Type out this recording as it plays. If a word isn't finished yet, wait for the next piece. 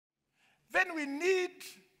Then we need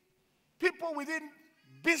people within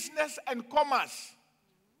business and commerce.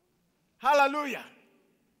 Hallelujah.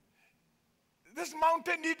 This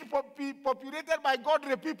mountain needs to be populated by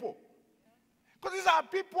godly people. Because these are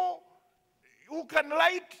people who can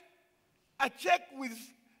write a check with,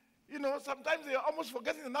 sometimes they're almost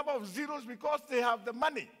forgetting the number of zeros because they have the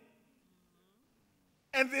money.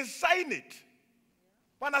 And they sign it.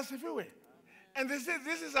 And they say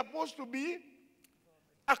this is supposed to be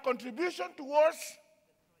a contribution towards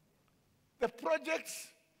the projects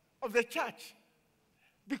of the church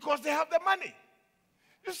because they have the money.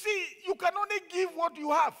 You see, you can only give what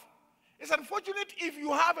you have. It's unfortunate if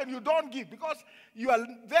you have and you don't give, because you are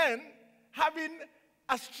then having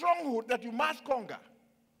a stronghold that you must conquer,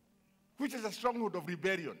 which is a stronghold of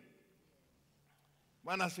rebellion.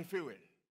 Bwana asifiwe.